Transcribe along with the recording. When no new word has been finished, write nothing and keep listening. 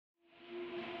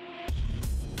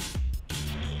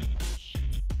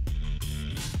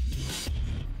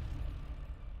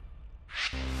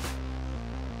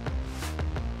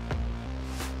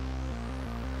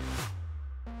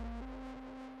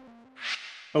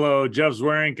Hello, Jeff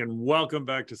Zwerink, and welcome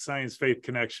back to Science Faith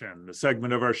Connection, the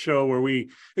segment of our show where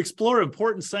we explore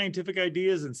important scientific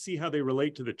ideas and see how they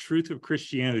relate to the truth of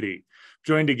Christianity.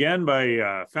 Joined again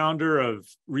by founder of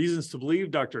Reasons to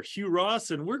Believe, Dr. Hugh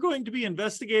Ross, and we're going to be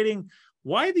investigating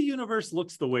why the universe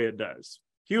looks the way it does.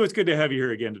 Hugh, it's good to have you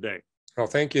here again today. Oh,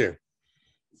 thank you.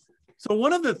 So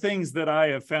one of the things that I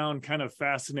have found kind of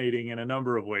fascinating in a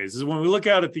number of ways is when we look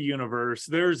out at the universe,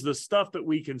 there's the stuff that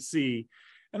we can see.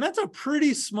 And that's a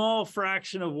pretty small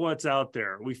fraction of what's out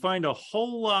there. We find a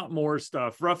whole lot more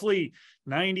stuff. Roughly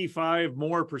 95%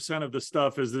 more of the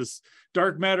stuff is this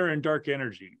dark matter and dark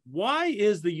energy. Why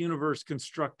is the universe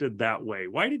constructed that way?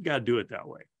 Why did God do it that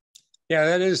way? Yeah,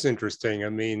 that is interesting. I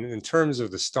mean, in terms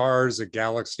of the stars, the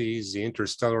galaxies, the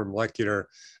interstellar molecular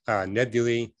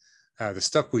nebulae, the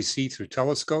stuff we see through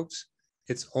telescopes,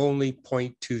 it's only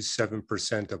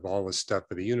 0.27% of all the stuff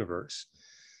of the universe.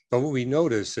 But what we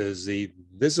notice is the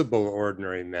visible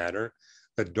ordinary matter,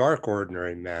 the dark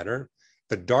ordinary matter,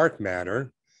 the dark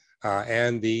matter,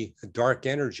 and the dark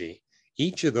energy.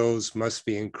 Each of those must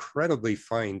be incredibly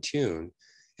fine-tuned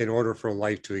in order for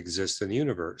life to exist in the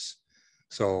universe.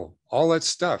 So all that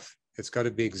stuff, it's got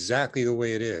to be exactly the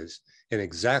way it is, in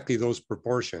exactly those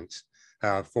proportions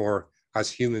for us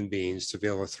human beings to be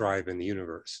able to thrive in the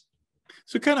universe.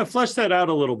 So kind of flesh that out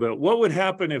a little bit. What would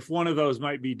happen if one of those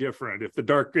might be different, if the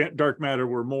dark matter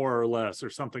were more or less or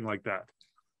something like that?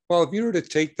 Well, if you were to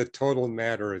take the total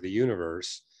matter of the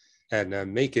universe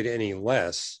and make it any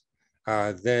less,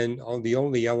 then the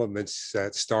only elements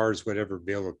that stars would ever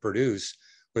be able to produce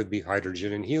would be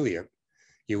hydrogen and helium.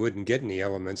 You wouldn't get any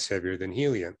elements heavier than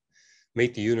helium.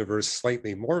 Make the universe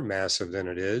slightly more massive than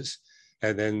it is,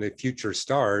 and then the future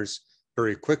stars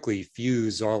very quickly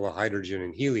fuse all the hydrogen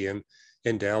and helium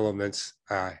into elements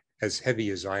as heavy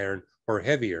as iron or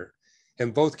heavier. In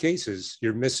both cases,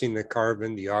 you're missing the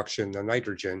carbon, the oxygen, the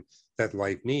nitrogen that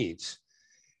life needs.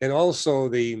 And also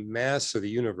the mass of the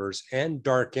universe and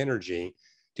dark energy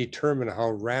determine how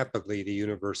rapidly the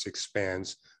universe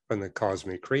expands from the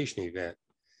cosmic creation event.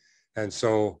 And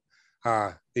so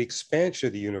the expansion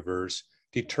of the universe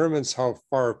determines how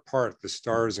far apart the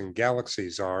stars and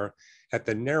galaxies are at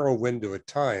the narrow window of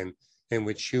time in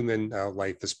which human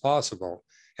life is possible.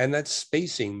 And that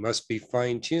spacing must be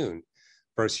fine-tuned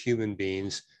for us human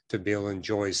beings to be able to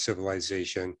enjoy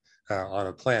civilization on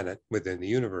a planet within the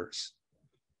universe.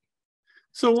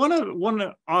 So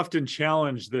one often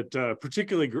challenge that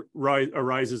particularly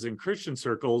arises in Christian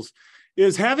circles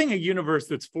is having a universe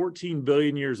that's 14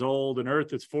 billion years old, an Earth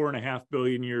that's 4.5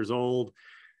 billion years old.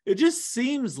 It just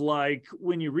seems like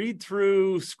when you read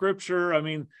through scripture, I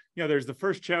mean, there's the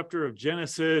first chapter of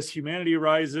Genesis, humanity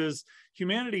arises,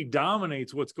 humanity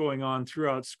dominates what's going on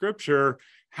throughout scripture.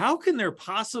 How can there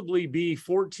possibly be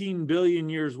 14 billion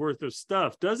years worth of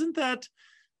stuff?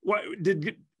 Why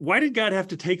did God have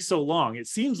to take so long? It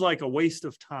seems like a waste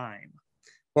of time.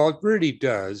 Well, it really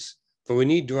does, but we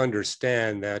need to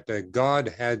understand that God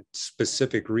had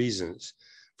specific reasons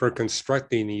for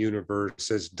constructing the universe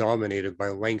as dominated by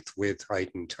length, width, height,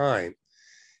 and time,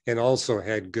 and also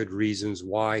had good reasons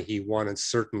why he wanted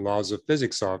certain laws of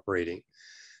physics operating.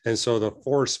 And so the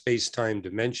four space-time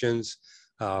dimensions,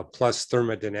 plus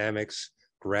thermodynamics,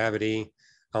 gravity,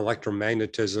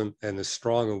 electromagnetism, and the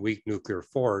strong and weak nuclear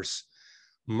force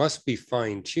must be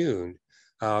fine-tuned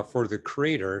for the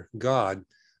creator, God,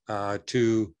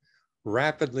 to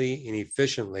rapidly and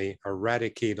efficiently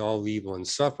eradicate all evil and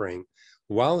suffering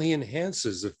while he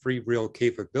enhances the free will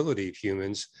capability of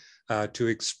humans to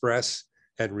express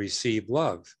and receive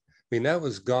love. I mean, that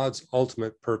was God's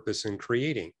ultimate purpose in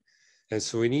creating. And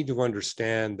so we need to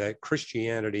understand that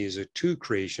Christianity is a two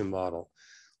creation model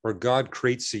where God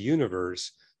creates the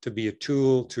universe to be a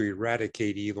tool to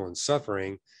eradicate evil and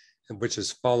suffering, and which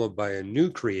is followed by a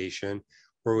new creation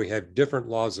where we have different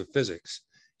laws of physics.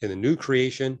 In the new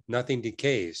creation, nothing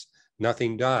decays,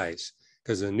 nothing dies,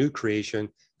 because in the new creation,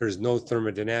 there's no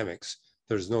thermodynamics,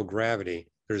 there's no gravity,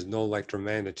 there's no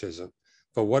electromagnetism.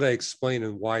 But what I explain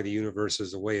and why the universe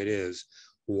is the way it is,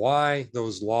 why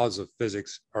those laws of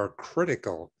physics are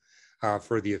critical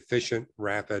for the efficient,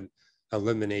 rapid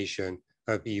elimination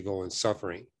of evil and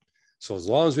suffering. So as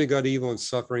long as we got evil and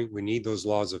suffering, we need those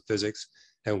laws of physics.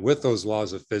 And with those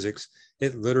laws of physics,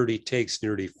 it literally takes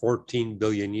nearly 14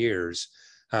 billion years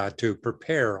to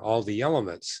prepare all the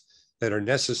elements that are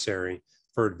necessary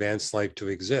for advanced life to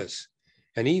exist.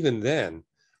 And even then,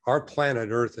 our planet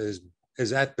Earth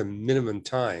is at the minimum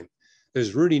time.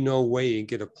 There's really no way you can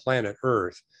get a planet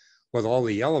Earth with all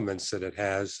the elements that it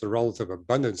has, the relative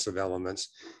abundance of elements,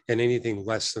 in anything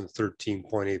less than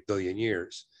 13.8 billion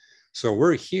years. So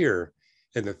we're here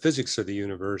in the physics of the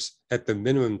universe at the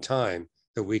minimum time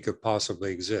that we could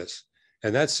possibly exist.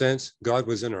 In that sense, God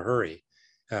was in a hurry.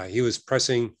 He was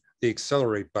pressing the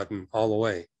accelerate button all the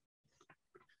way.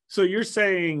 So you're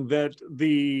saying that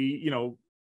the,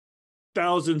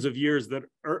 thousands of years that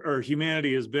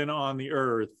humanity has been on the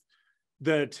earth,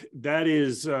 that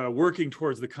is working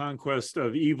towards the conquest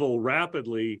of evil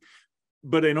rapidly.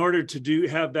 But in order to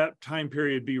have that time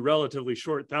period be relatively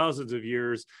short, thousands of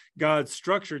years, God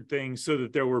structured things so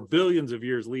that there were billions of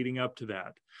years leading up to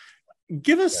that.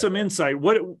 Give us some insight.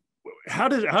 How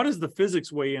does the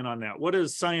physics weigh in on that? What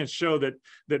does science show that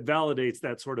validates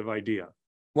that sort of idea?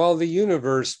 Well, the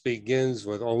universe begins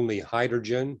with only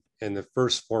hydrogen. In the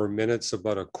first 4 minutes,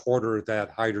 about a quarter of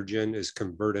that hydrogen is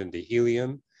converted into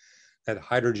helium. That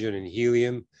hydrogen and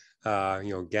helium,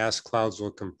 gas clouds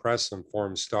will compress and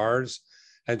form stars,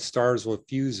 and stars will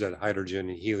fuse that hydrogen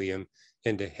and helium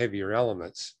into heavier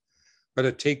elements. But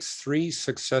it takes 3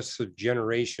 successive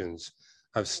generations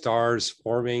of stars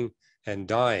forming and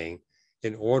dying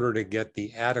in order to get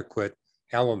the adequate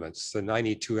elements, the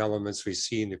 92 elements we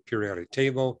see in the periodic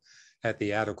table, at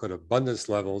the adequate abundance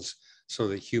levels so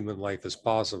that human life is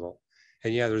possible.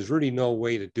 And yeah, there's really no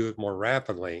way to do it more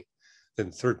rapidly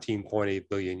than 13.8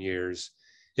 billion years,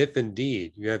 if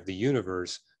indeed you have the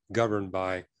universe governed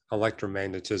by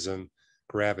electromagnetism,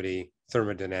 gravity,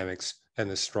 thermodynamics, and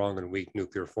the strong and weak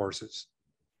nuclear forces.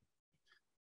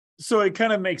 So it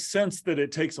kind of makes sense that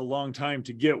it takes a long time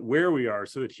to get where we are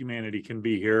so that humanity can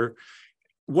be here.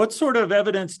 What sort of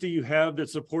evidence do you have that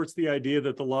supports the idea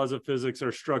that the laws of physics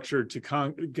are structured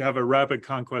to have a rapid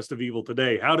conquest of evil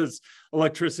today? How does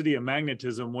electricity and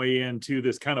magnetism weigh into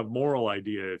this kind of moral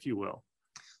idea, if you will?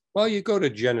 Well, you go to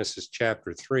Genesis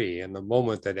chapter 3, and the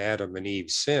moment that Adam and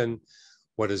Eve sin,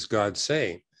 what does God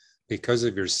say? Because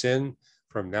of your sin,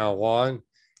 from now on,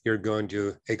 you're going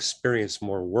to experience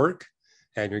more work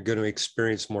and you're going to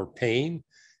experience more pain.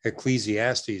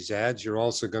 Ecclesiastes adds, you're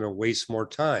also going to waste more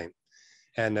time.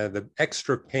 And the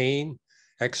extra pain,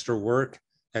 extra work,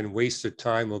 and wasted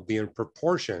time will be in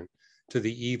proportion to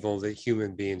the evil that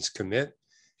human beings commit.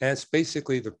 And it's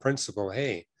basically the principle,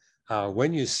 hey,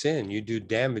 when you sin, you do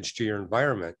damage to your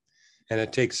environment. And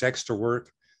it takes extra work,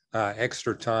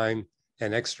 extra time,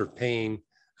 and extra pain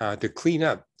to clean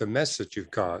up the mess that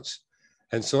you've caused.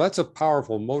 And so that's a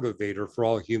powerful motivator for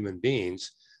all human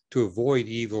beings to avoid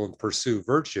evil and pursue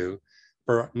virtue,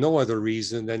 for no other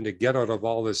reason than to get out of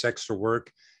all this extra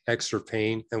work, extra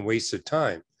pain, and wasted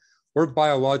time. We're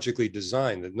biologically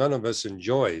designed that none of us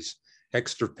enjoys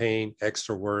extra pain,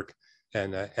 extra work,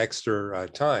 and extra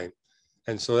time.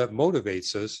 And so that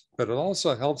motivates us, but it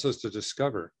also helps us to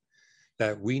discover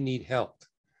that we need help.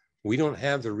 We don't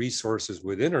have the resources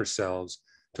within ourselves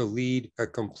to lead a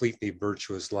completely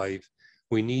virtuous life.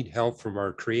 We need help from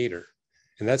our Creator.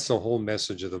 And that's the whole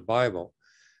message of the Bible,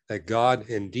 that God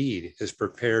indeed is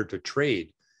prepared to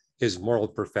trade his moral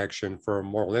perfection for a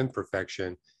moral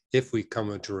imperfection if we come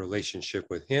into a relationship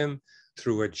with him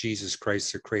through what Jesus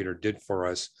Christ, the Creator, did for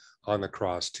us on the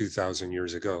cross 2,000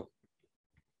 years ago.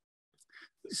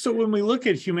 So when we look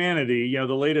at humanity,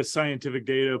 the latest scientific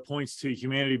data points to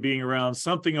humanity being around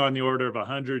something on the order of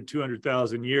 100,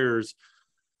 200,000 years.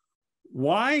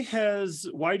 Why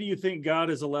do you think God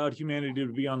has allowed humanity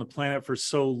to be on the planet for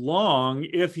so long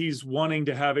if he's wanting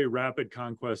to have a rapid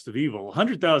conquest of evil?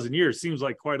 100,000 years seems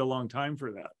like quite a long time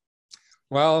for that.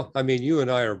 Well, I mean, you and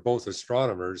I are both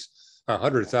astronomers.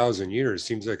 100,000 years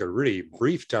seems like a really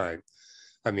brief time.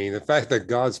 I mean, the fact that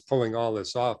God's pulling all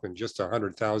this off in just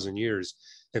 100,000 years,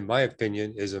 in my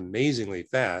opinion, is amazingly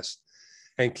fast.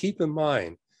 And keep in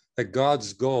mind that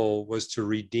God's goal was to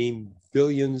redeem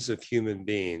billions of human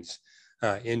beings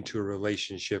into a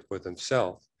relationship with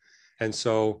himself. And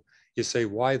so you say,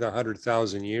 why the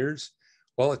 100,000 years?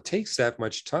 Well, it takes that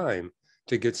much time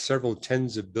to get several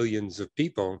tens of billions of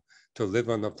people to live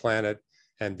on the planet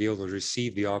and be able to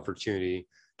receive the opportunity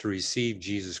to receive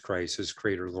Jesus Christ as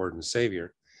Creator, Lord, and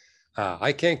Savior.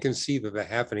 I can't conceive of it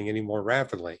happening any more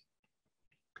rapidly.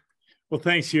 Well,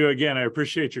 thanks, Hugh. Again, I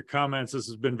appreciate your comments. This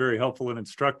has been very helpful and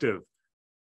instructive.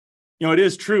 It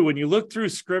is true. When you look through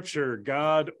Scripture,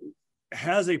 God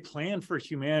has a plan for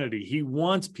humanity. He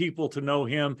wants people to know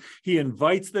him. He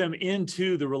invites them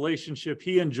into the relationship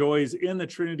he enjoys in the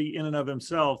Trinity in and of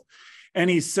himself. And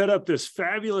he's set up this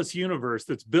fabulous universe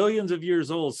that's billions of years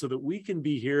old so that we can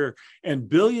be here and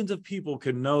billions of people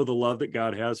can know the love that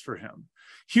God has for him.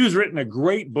 Hugh's written a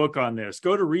great book on this.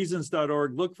 Go to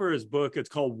reasons.org, look for his book. It's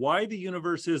called Why the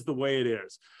Universe is the Way It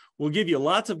Is. We'll give you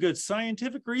lots of good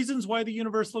scientific reasons why the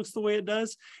universe looks the way it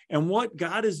does and what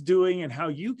God is doing and how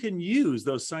you can use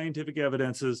those scientific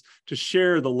evidences to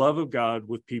share the love of God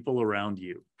with people around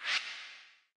you.